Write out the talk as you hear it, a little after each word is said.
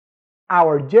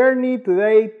Our journey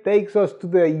today takes us to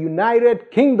the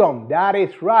United Kingdom. That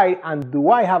is right, and do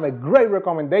I have a great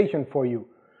recommendation for you.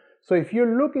 So if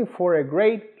you're looking for a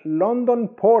great London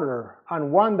porter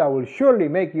and one that will surely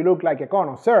make you look like a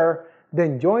connoisseur,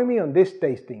 then join me on this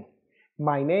tasting.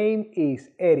 My name is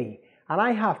Eddie, and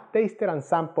I have tasted and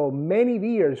sampled many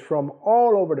beers from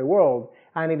all over the world,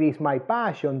 and it is my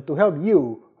passion to help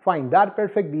you find that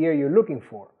perfect beer you're looking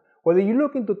for. Whether you're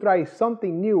looking to try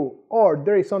something new or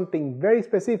there is something very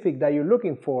specific that you're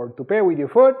looking for to pair with your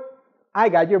food, I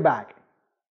got your back.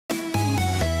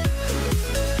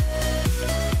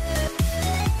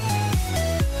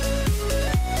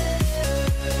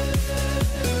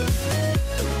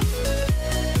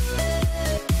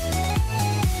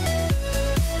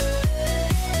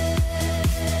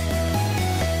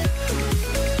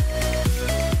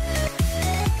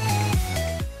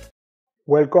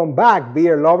 Welcome back,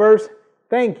 beer lovers.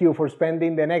 Thank you for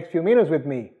spending the next few minutes with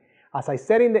me. As I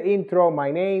said in the intro,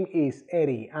 my name is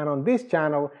Eddie, and on this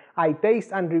channel, I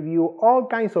taste and review all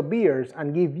kinds of beers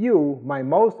and give you my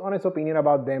most honest opinion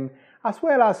about them, as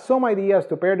well as some ideas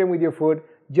to pair them with your food,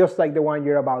 just like the one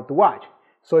you're about to watch.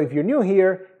 So if you're new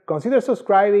here, consider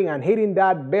subscribing and hitting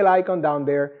that bell icon down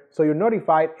there so you're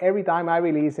notified every time I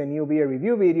release a new beer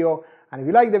review video. And if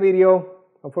you like the video,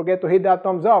 don't forget to hit that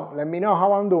thumbs up. Let me know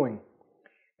how I'm doing.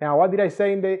 Now, what did I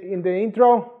say in the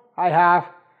intro? I have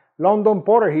London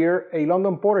Porter here, a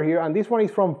London Porter here, and this one is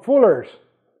from Fuller's.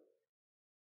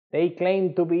 They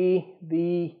claim to be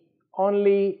the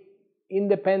only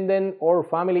independent or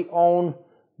family-owned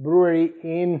brewery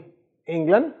in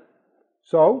England.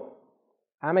 So,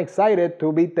 I'm excited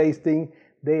to be tasting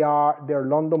their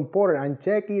London Porter. And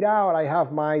check it out, I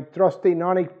have my trusty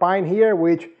Nonic Pint here,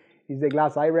 which is the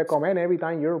glass I recommend every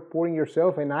time you're pouring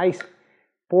yourself a nice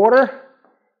porter.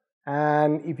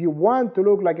 And if you want to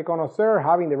look like a connoisseur,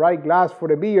 having the right glass for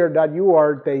the beer that you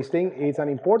are tasting is an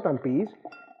important piece.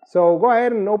 So go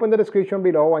ahead and open the description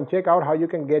below and check out how you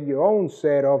can get your own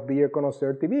set of Beer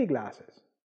Connoisseur TV glasses.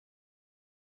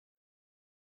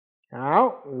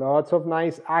 Now, lots of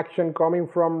nice action coming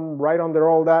from right under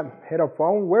all that head of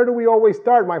foam. Where do we always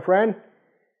start, my friend?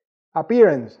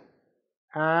 Appearance.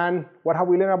 And what have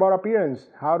we learned about appearance?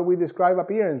 How do we describe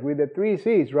appearance? With the 3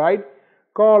 C's, right?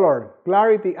 Color,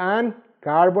 clarity, and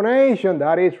carbonation.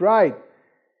 That is right.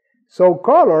 So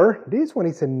color, this one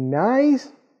is a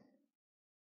nice,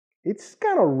 it's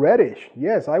kind of reddish.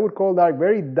 Yes, I would call that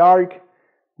very dark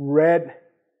red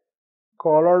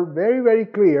color. Very, very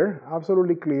clear,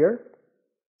 absolutely clear.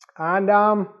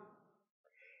 And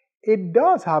it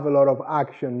does have a lot of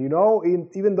action, you know,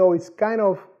 even though it's kind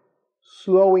of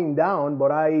slowing down, but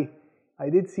I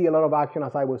did see a lot of action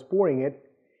as I was pouring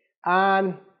it.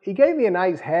 And it gave me a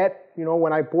nice head. You know,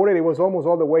 when I poured it, it was almost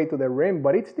all the way to the rim,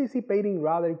 but it's dissipating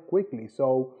rather quickly.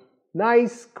 So,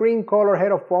 nice cream color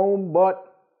head of foam, but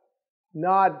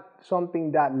not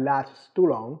something that lasts too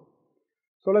long.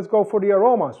 So let's go for the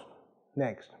aromas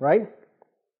next, right?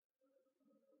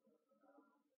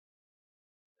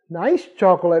 Nice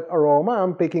chocolate aroma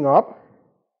I'm picking up.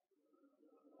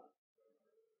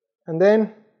 And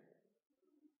then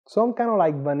some kind of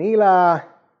like vanilla,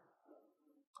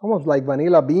 almost like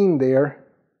vanilla bean there.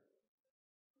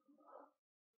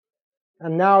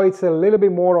 And now it's a little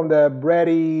bit more on the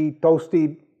bready,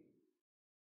 toasted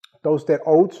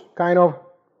oats kind of.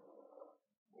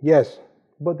 Yes,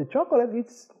 but the chocolate,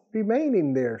 it's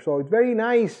remaining there. So it's very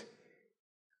nice.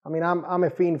 I mean, I'm a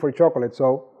fiend for chocolate,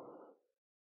 so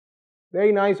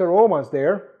very nice aromas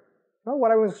there. Not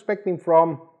what I was expecting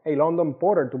from a London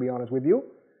Porter, to be honest with you.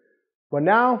 But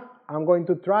now I'm going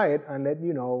to try it and let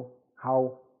you know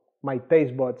how my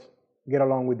taste buds get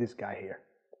along with this guy here.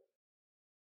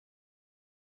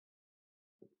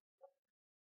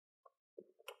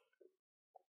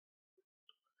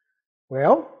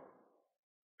 Well,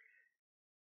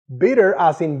 bitter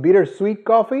as in bittersweet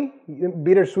coffee,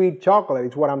 bittersweet chocolate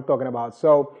is what I'm talking about.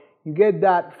 So you get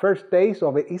that first taste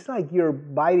of it. It's like you're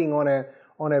biting on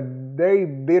a very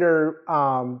bitter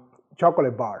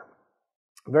chocolate bar.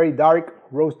 Very dark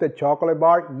roasted chocolate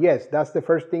bar. Yes, that's the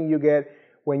first thing you get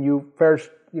when you first,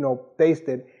 taste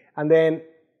it. And then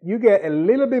you get a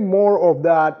little bit more of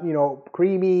that,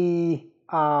 creamy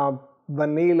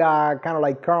vanilla, kind of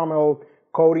like caramel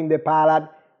coating the palate,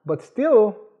 but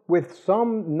still with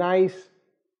some nice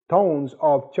tones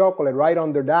of chocolate right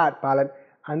under that palate.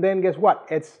 And then guess what?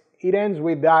 It ends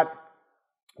with that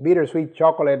bittersweet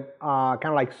chocolate, kind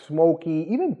of like smoky,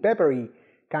 even peppery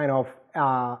kind of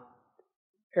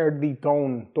earthy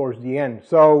tone towards the end.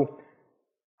 So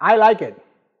I like it.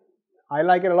 I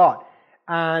like it a lot.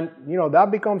 And,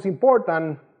 that becomes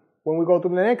important when we go to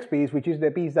the next piece, which is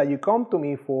the piece that you come to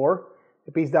me for,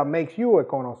 the piece that makes you a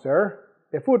connoisseur,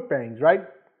 the food pairings, right?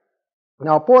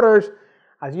 Now porters,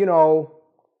 as you know,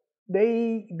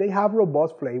 they have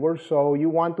robust flavors, so you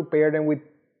want to pair them with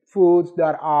foods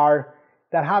that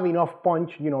have enough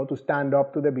punch, to stand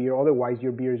up to the beer. Otherwise,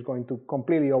 your beer is going to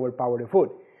completely overpower the food.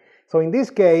 So in this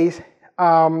case,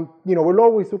 we're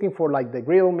always looking for like the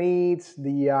grilled meats,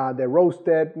 the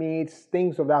roasted meats,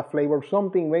 things of that flavor,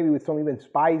 something maybe with some even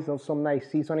spice or some nice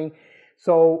seasoning.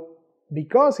 So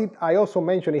because I also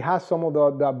mentioned it has some of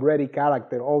the bready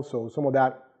character also, some of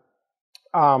that,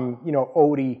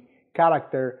 oaty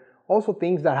character. Also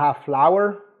things that have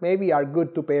flour maybe are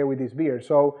good to pair with this beer.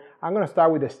 So I'm gonna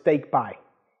start with a steak pie.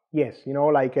 Yes,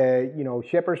 like a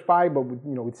shepherd's pie, but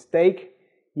with steak.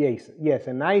 Yes,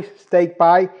 a nice steak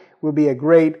pie will be a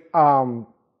great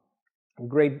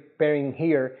pairing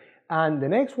here. And the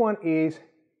next one is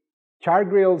char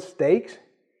grilled steaks.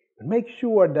 Make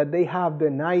sure that they have the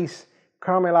nice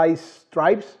caramelized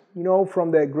stripes,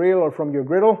 from the grill or from your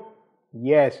griddle.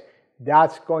 Yes,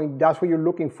 that's what you're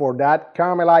looking for. That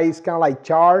caramelized, kind of like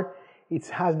char. It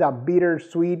has that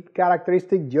bittersweet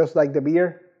characteristic, just like the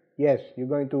beer. Yes, it's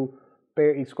going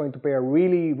to pair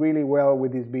really, really well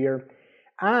with this beer.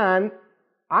 And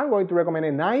I'm going to recommend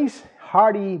a nice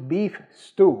hearty beef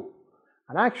stew.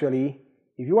 And actually,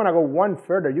 if you want to go one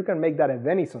further, you can make that a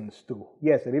venison stew.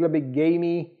 Yes, a little bit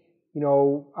gamey,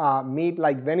 meat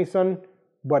like venison,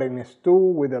 but in a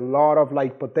stew with a lot of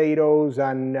like potatoes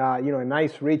and a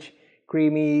nice rich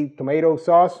creamy tomato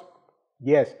sauce.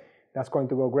 Yes, that's going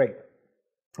to go great.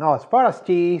 Now, as far as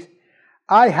cheese,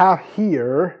 I have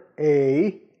here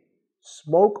a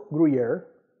smoked Gruyere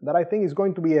that I think is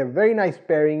going to be a very nice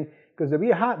pairing because the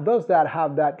beer does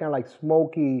have that kind of like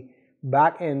smoky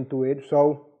back end to it.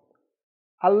 So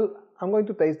I'm going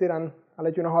to taste it and I'll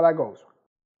let you know how that goes.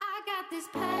 I got this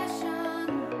passion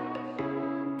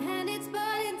and it's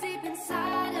burning deep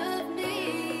inside of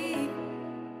me.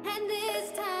 And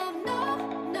this time, no,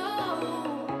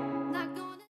 not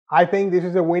gonna. I think this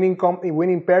is a winning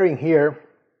pairing here.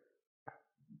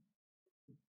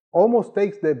 Almost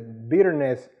takes the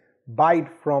bitterness bite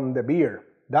from the beer.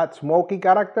 That smoky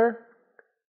character,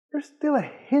 there's still a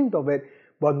hint of it,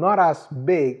 but not as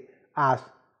big as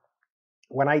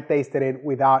when I tasted it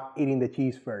without eating the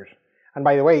cheese first. And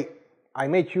by the way, I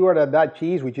made sure that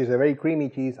cheese, which is a very creamy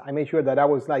cheese, I made sure that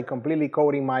was like completely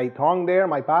coating my tongue there,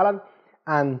 my palate,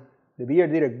 and the beer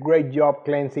did a great job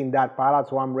cleansing that palate,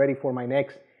 so I'm ready for my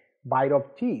next bite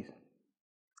of cheese.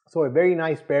 So a very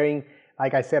nice pairing.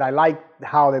 Like I said, I like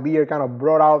how the beer kind of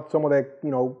brought out some of the,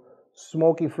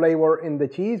 smoky flavor in the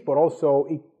cheese, but also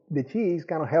the cheese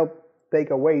kind of helped take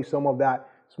away some of that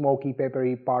smoky,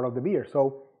 peppery part of the beer.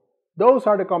 So those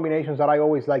are the combinations that I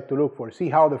always like to look for, see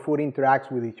how the food interacts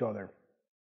with each other.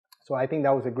 So I think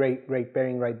that was a great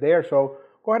pairing right there. So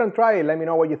go ahead and try it. Let me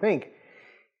know what you think.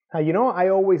 I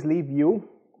always leave you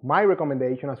my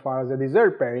recommendation as far as the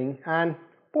dessert pairing, and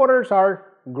porters are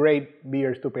great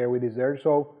beers to pair with dessert.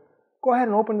 So go ahead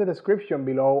and open the description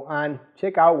below and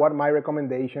check out what my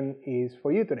recommendation is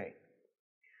for you today.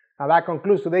 Now that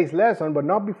concludes today's lesson, but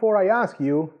not before I ask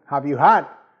you, have you had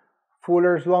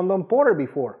Fuller's London Porter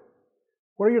before?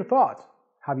 What are your thoughts?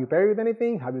 Have you paired with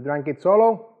anything? Have you drank it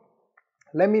solo?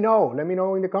 Let me know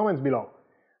in the comments below.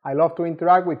 I love to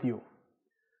interact with you.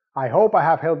 I hope I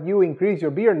have helped you increase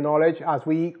your beer knowledge as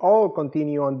we all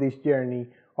continue on this journey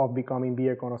of becoming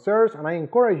beer connoisseurs, and I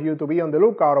encourage you to be on the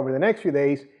lookout over the next few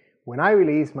days when I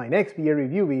release my next beer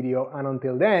review video, and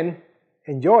until then,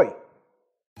 enjoy!